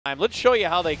Let's show you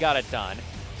how they got it done.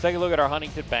 Let's take a look at our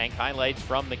Huntington Bank highlights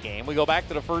from the game. We go back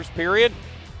to the first period,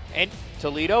 and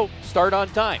Toledo start on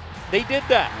time. They did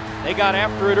that. They got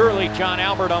after it early. John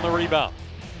Albert on the rebound.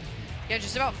 Yeah,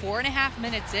 just about 4.5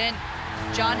 minutes in,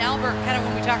 John Albert, kind of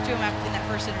when we talked to him after in that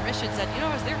first intermission, said, you know,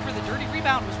 I was there for the dirty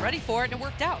rebound, was ready for it, and it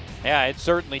worked out. Yeah, it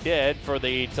certainly did for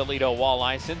the Toledo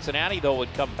Walleye. Cincinnati, though,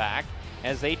 would come back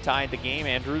as they tied the game.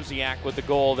 Andrusiak with the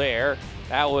goal there.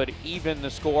 That would even the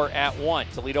score at 1.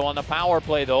 Toledo on the power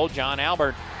play, though. John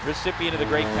Albert, recipient of the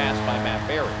great pass by Matt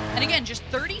Barry. And again, just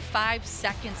 35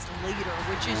 seconds later,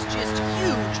 which is just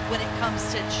huge when it comes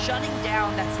to shutting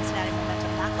down that Cincinnati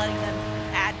momentum, not letting them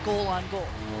add goal on goal.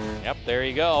 Yep, there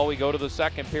you go. We go to the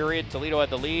second period. Toledo had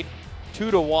the lead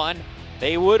 2-1.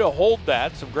 They would hold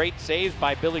that. Some great saves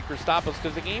by Billy Christopoulos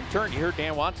because the game turned. You heard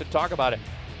Dan Watson talk about it.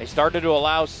 They started to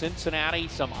allow Cincinnati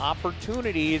some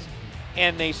opportunities,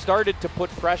 and they started to put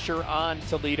pressure on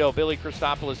Toledo. Billy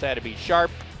Christopoulos had to be sharp.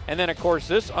 And then, of course,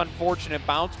 this unfortunate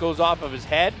bounce goes off of his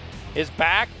head, his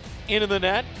back, into the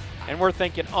net, and we're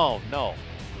thinking, oh, no.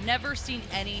 Never seen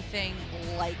anything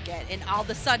like it. And all of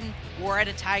a sudden, we're at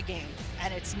a tie game,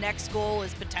 and its next goal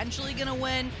is potentially going to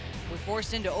win. We're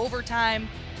forced into overtime.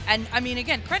 And, I mean,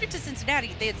 again, credit to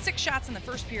Cincinnati. They had 6 shots in the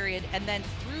first period, and then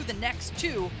through the next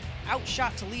 2,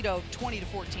 outshot Toledo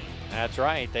 20-14. That's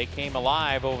right. They came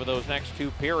alive over those next 2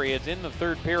 periods. In the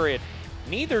third period,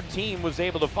 neither team was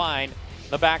able to find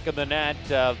the back of the net,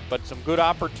 but some good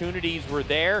opportunities were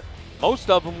there. Most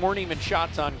of them weren't even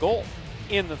shots on goal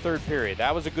in the third period.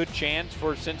 That was a good chance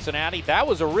for Cincinnati. That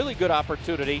was a really good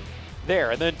opportunity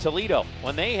there. And then Toledo,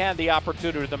 when they had the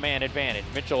opportunity with the man advantage,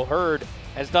 Mitchell Hurd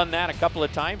has done that a couple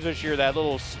of times this year, that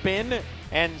little spin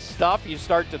and stuff. You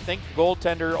start to think the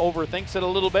goaltender overthinks it a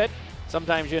little bit.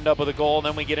 Sometimes you end up with a goal, and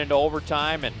then we get into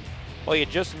overtime, and, well, you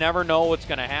just never know what's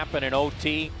going to happen in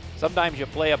OT. Sometimes you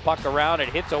play a puck around, it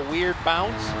hits a weird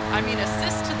bounce. I mean,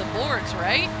 assist to the boards,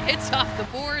 right? Hits off the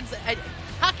boards.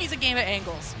 Hockey's a game of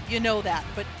angles. You know that.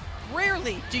 But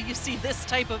rarely do you see this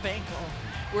type of angle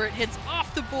where it hits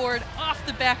off the board, off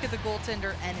the back of the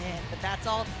goaltender, and in. But that's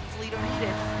all Toledo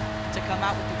needed to come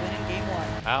out with the win in game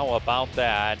 1. How about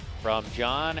that from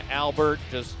John Albert,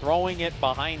 just throwing it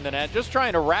behind the net, just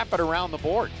trying to wrap it around the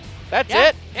boards. That's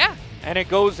it. Yeah. And it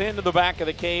goes into the back of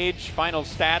the cage. Final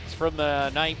stats from the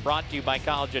night brought to you by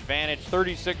College Advantage.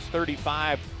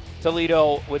 36-35.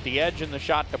 Toledo with the edge in the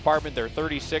shot department. Their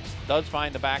 36th does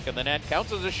find the back of the net.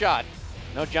 Counts as a shot.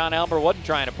 No, John Albert wasn't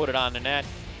trying to put it on the net.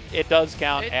 It does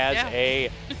count as a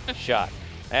shot.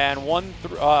 And 1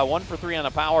 for 3 on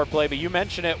the power play. But you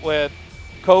mentioned it with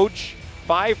Coach.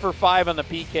 5 for 5 on the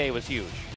PK was huge.